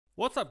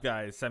What's up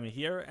guys, Sammy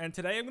here, and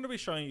today I'm going to be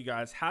showing you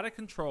guys how to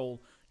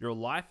control your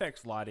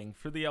LIFX lighting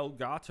through the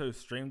Elgato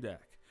Stream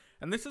Deck.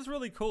 And this is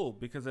really cool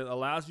because it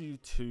allows you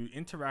to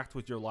interact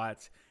with your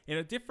lights in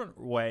a different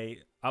way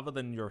other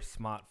than your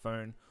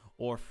smartphone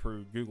or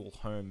through Google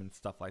Home and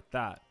stuff like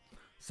that.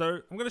 So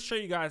I'm going to show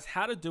you guys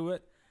how to do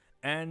it,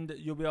 and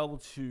you'll be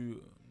able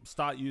to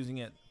start using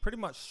it pretty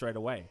much straight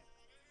away.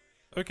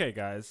 Okay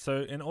guys,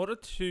 so in order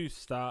to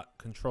start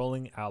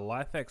controlling our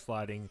LIFX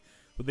lighting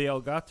with the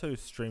Elgato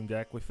Stream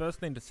Deck, we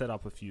first need to set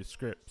up a few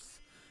scripts.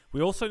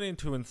 We also need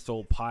to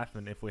install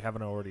Python if we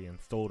haven't already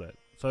installed it.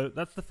 So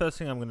that's the first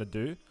thing I'm going to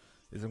do,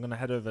 is I'm going to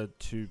head over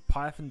to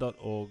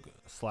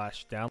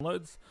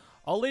python.org/downloads.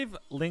 I'll leave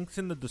links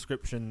in the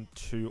description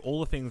to all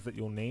the things that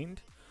you'll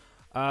need.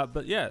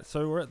 But yeah,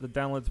 so we're at the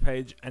downloads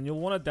page, and you'll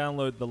want to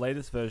download the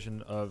latest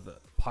version of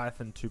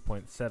Python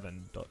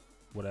 2.7.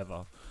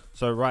 whatever.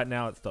 So right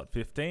now it's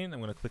 .15.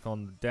 I'm going to click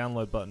on the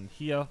download button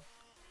here,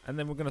 and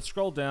then we're going to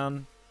scroll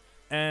down.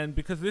 And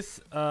because this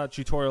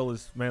tutorial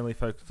is mainly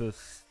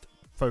focused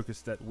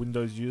at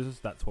Windows users,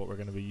 that's what we're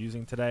going to be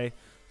using today.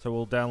 So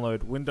we'll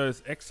download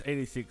Windows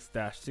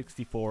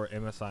x86-64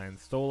 MSI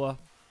installer.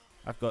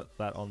 I've got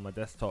that on my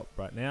desktop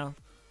right now.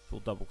 So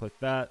we'll double click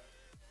that,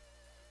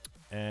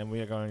 and we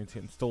are going to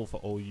install for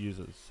all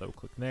users. So we'll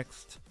click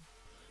next.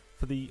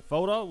 For the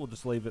folder, we'll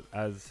just leave it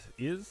as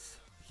is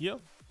here.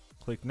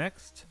 Click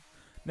next.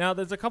 Now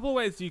there's a couple of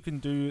ways you can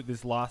do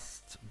this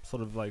last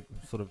sort of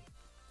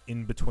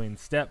in between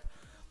step,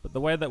 but the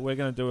way that we're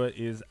going to do it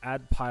is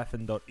add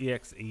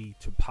python.exe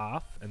to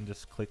path and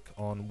just click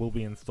on will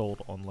be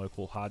installed on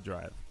local hard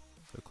drive.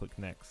 So click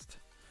next.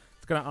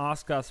 It's going to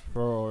ask us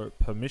for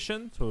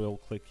permission, so we'll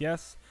click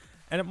yes,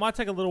 and it might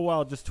take a little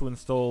while just to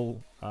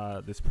install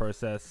this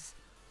process,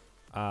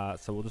 so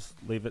we'll just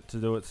leave it to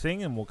do its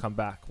thing, and we'll come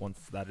back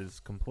once that is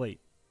complete.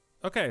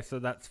 Okay, so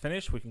that's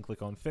finished. We can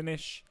click on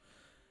finish.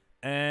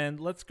 And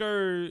let's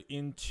go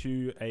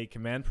into a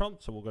command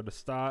prompt. So we'll go to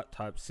start,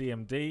 type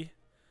cmd.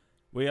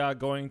 We are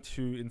going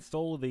to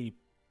install the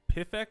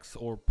PIFX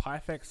or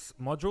PIFX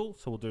module.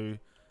 So we'll do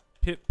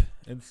pip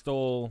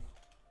install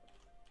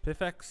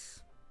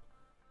PIFX.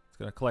 It's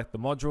going to collect the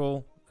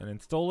module and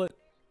install it.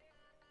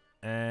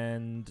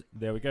 And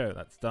there we go,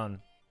 that's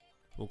done.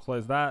 We'll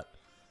close that.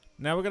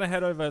 Now we're going to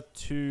head over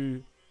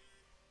to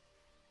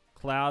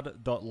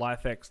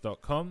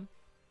cloud.lifx.com.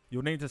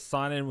 You'll need to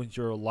sign in with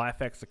your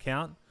LIFX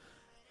account,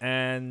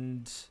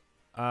 and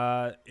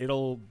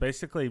it'll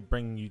basically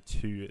bring you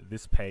to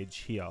this page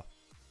here.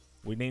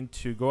 We need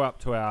to go up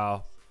to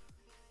our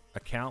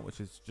account,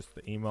 which is just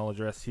the email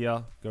address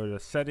here, go to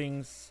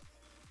settings,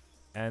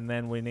 and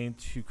then we need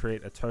to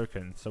create a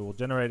token. So we'll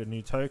generate a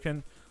new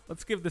token.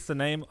 Let's give this a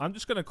name. I'm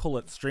just going to call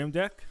it Stream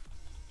Deck,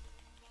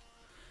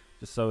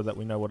 just so that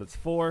we know what it's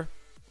for.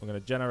 We're going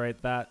to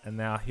generate that, and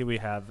now here we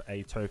have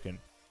a token.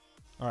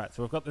 Alright,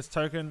 so we've got this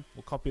token,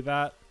 we'll copy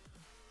that,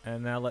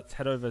 and now let's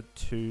head over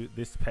to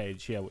this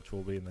page here, which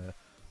will be in the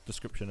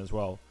description as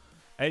well.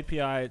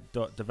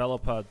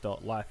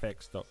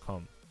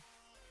 api.developer.lifx.com.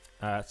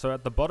 So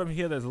at the bottom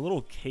here, there's a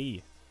little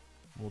key.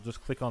 We'll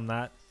just click on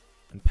that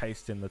and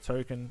paste in the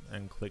token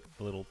and click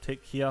the little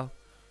tick here.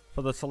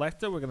 For the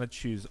selector, we're going to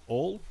choose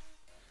all.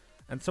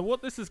 And so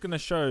what this is going to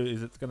show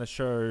is it's going to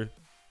show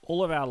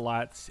all of our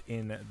lights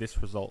in this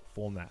result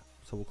format.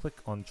 So we'll click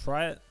on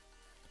try it.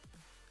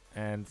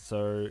 And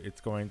so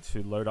it's going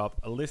to load up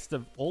a list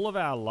of all of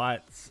our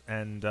lights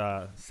and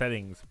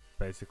settings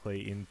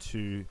basically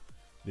into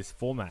this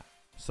format.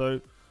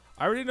 So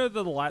I already know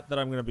the light that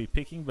I'm going to be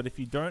picking, but if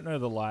you don't know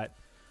the light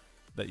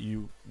that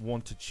you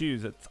want to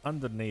choose, it's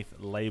underneath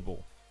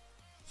label.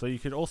 So you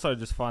could also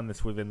just find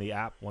this within the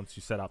app once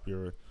you set up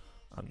your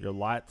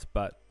lights,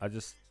 but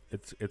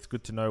it's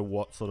good to know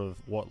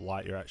what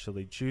light you're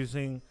actually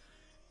choosing,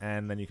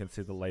 and then you can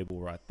see the label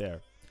right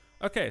there.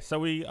 Okay, so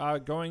we are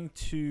going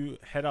to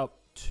head up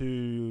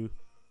to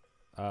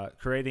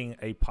creating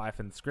a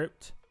Python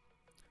script.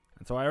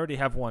 And so I already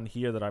have one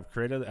here that I've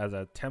created as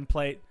a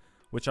template,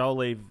 which I'll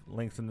leave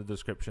links in the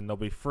description. There'll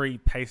be free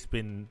paste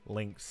bin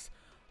links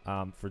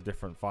for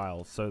different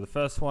files. So the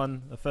first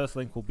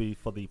link will be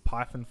for the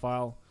Python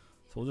file.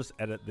 So we'll just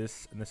edit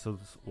this, and this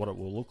is what it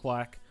will look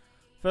like.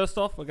 First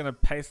off, we're going to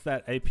paste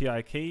that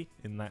API key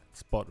in that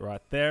spot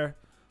right there.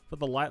 For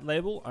the light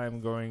label,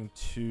 I'm going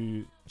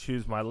to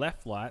choose my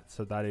left light,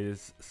 so that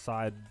is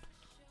side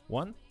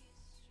 1.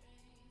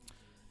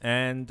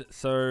 And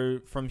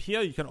so from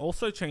here, you can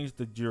also change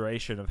the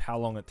duration of how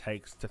long it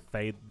takes to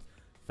fade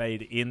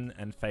in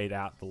and fade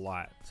out the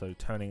light. So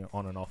turning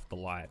on and off the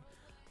light.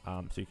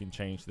 So you can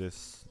change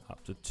this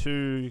up to 2,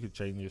 you can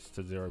change this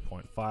to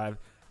 0.5,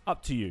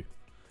 up to you.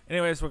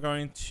 Anyways, we're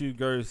going to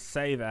go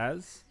save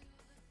as.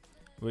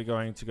 We're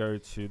going to go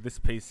to this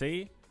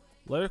PC,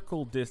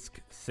 local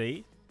disk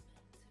C,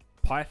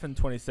 Python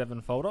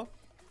 27 folder,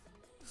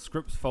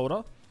 scripts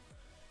folder,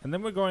 and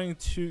then we're going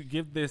to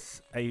give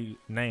this a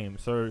name.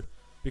 So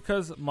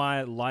because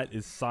my light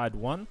is side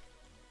 1,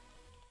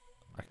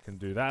 I can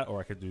do that,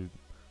 or I could do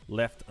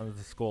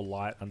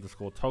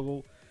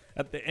left_light_toggle.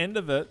 At the end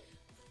of it,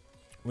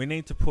 we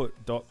need to put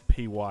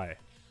 .py.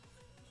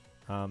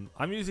 I'm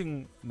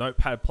using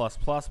Notepad++,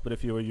 but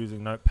if you were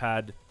using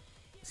Notepad,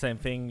 same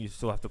thing, you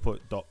still have to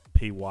put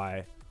 .py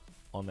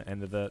on the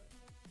end of it.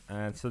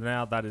 And so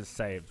now that is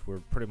saved. We're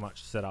pretty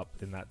much set up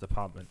in that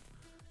department.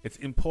 It's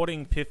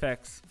importing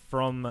PIFX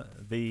from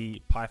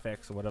the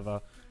PIFX or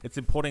whatever. It's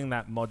importing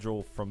that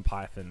module from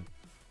Python.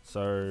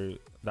 So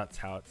that's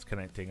how it's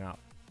connecting up.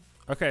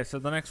 Okay, so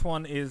the next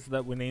one is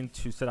that we need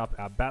to set up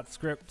our bat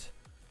script.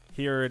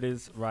 Here it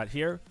is right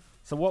here.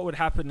 So what would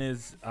happen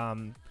is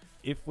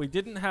if we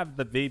didn't have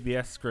the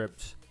VBS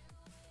script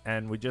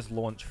and we just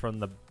launch from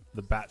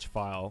the batch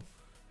file,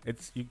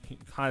 you can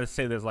kind of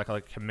see there's like a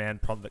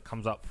command prompt that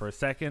comes up for a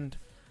second.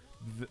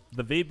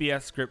 The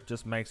VBS script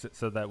just makes it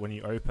so that when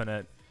you open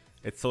it,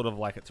 it's sort of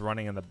like it's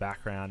running in the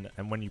background,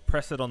 and when you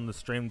press it on the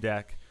Stream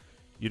Deck,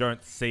 you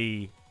don't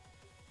see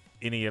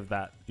any of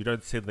that. You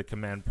don't see the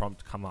command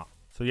prompt come up.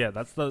 So yeah,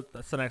 that's the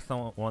next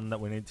one that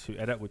we need to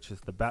edit, which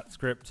is the bat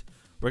script.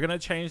 We're going to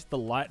change the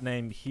light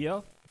name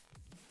here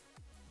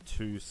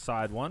to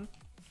side 1,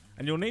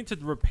 and you'll need to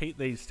repeat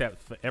these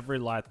steps for every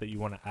light that you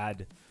want to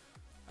add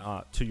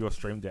to your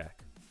Stream Deck.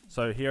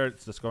 So here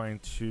it's just going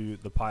to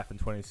the Python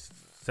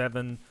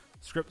 27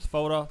 scripts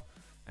folder,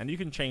 and you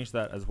can change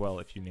that as well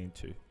if you need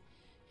to.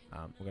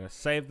 We're going to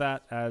save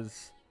that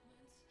as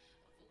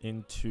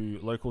into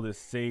local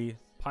disk C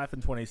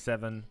Python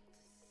 27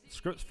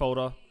 scripts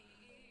folder,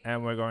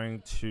 and we're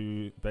going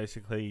to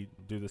basically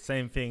do the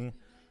same thing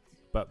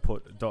but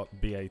put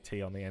 .bat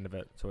on the end of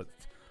it, so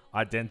it's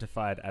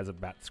identified as a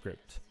bat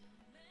script.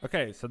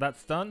 Okay, so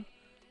that's done.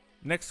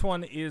 Next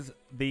one is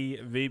the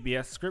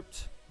VBS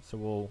script. So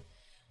we'll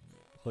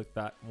click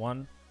that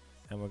one,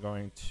 and we're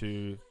going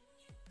to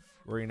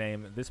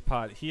rename this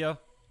part here.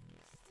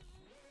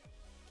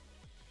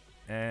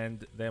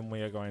 And then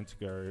we are going to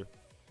go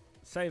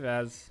save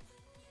as,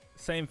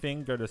 same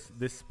thing, go to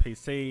this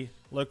PC,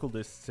 local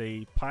disk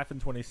C, Python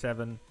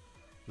 27,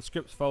 the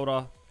scripts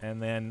folder,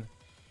 and then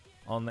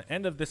on the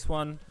end of this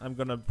one, I'm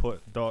going to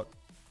put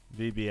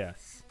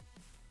 .vbs.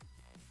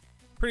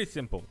 Pretty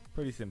simple,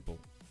 pretty simple.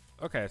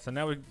 Okay, so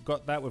now we've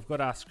got that, we've got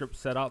our script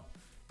set up.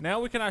 Now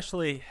we can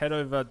actually head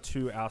over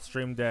to our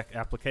Stream Deck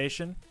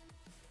application,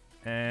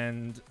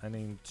 and I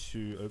need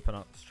to open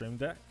up Stream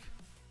Deck.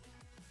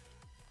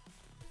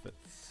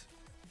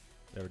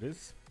 There it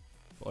is.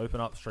 We'll open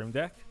up Stream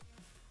Deck,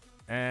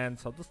 and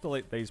so I'll just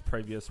delete these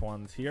previous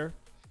ones here.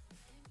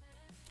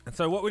 And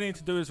so what we need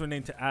to do is we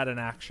need to add an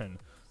action.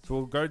 So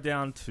we'll go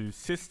down to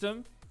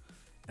System,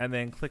 and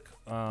then click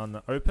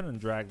on Open and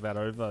drag that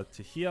over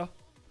to here.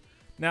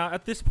 Now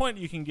at this point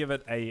you can give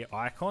it a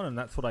icon, and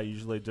that's what I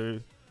usually do.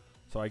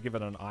 So I give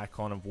it an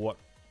icon of what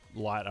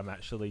light I'm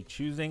actually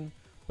choosing.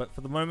 But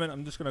for the moment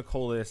I'm just going to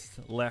call this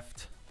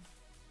left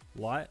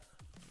light.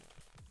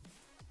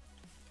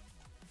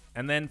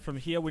 And then from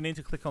here we need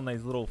to click on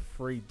these little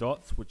 3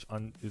 dots, which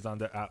is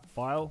under App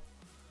File.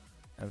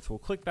 And so we'll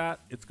click that.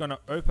 It's going to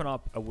open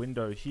up a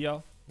window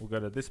here. We'll go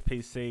to this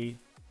PC,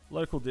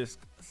 local disk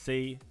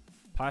C,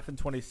 Python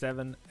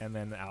 27, and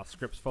then our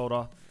scripts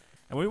folder.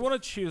 And we want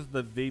to choose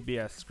the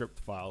VBS script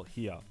file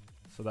here,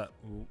 so that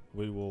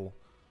we will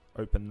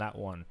open that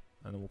one.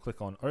 And then we'll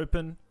click on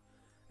Open.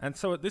 And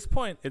so at this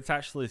point, it's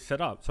actually set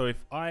up. So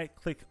if I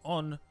click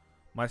on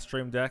my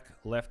Stream Deck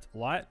left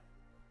light,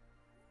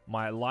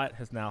 my light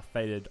has now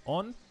faded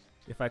on.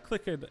 If I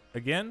click it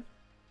again,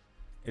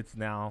 it's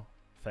now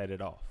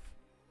faded off.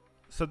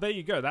 So there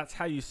you go. That's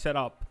how you set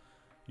up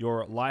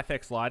your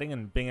LIFX lighting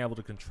and being able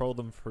to control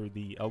them through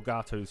the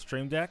Elgato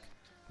Stream Deck.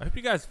 I hope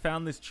you guys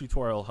found this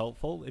tutorial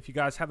helpful. If you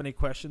guys have any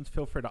questions,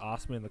 feel free to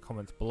ask me in the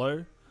comments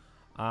below.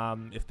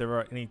 If there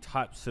are any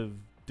types of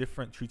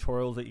different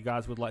tutorials that you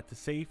guys would like to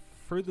see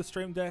through the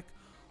Stream Deck,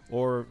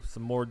 or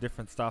some more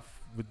different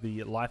stuff with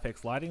the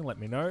LIFX lighting, let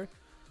me know.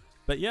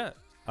 But yeah,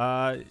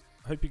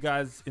 hope you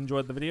guys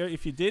enjoyed the video.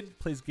 If you did,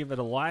 please give it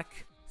a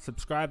like,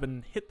 subscribe,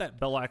 and hit that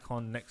bell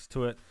icon next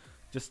to it,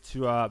 just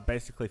to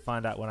basically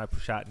find out when I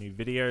push out new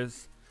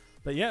videos.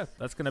 But yeah,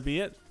 that's going to be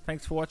it.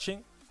 Thanks for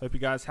watching. Hope you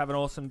guys have an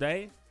awesome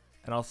day,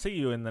 and I'll see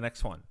you in the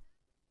next one.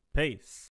 Peace.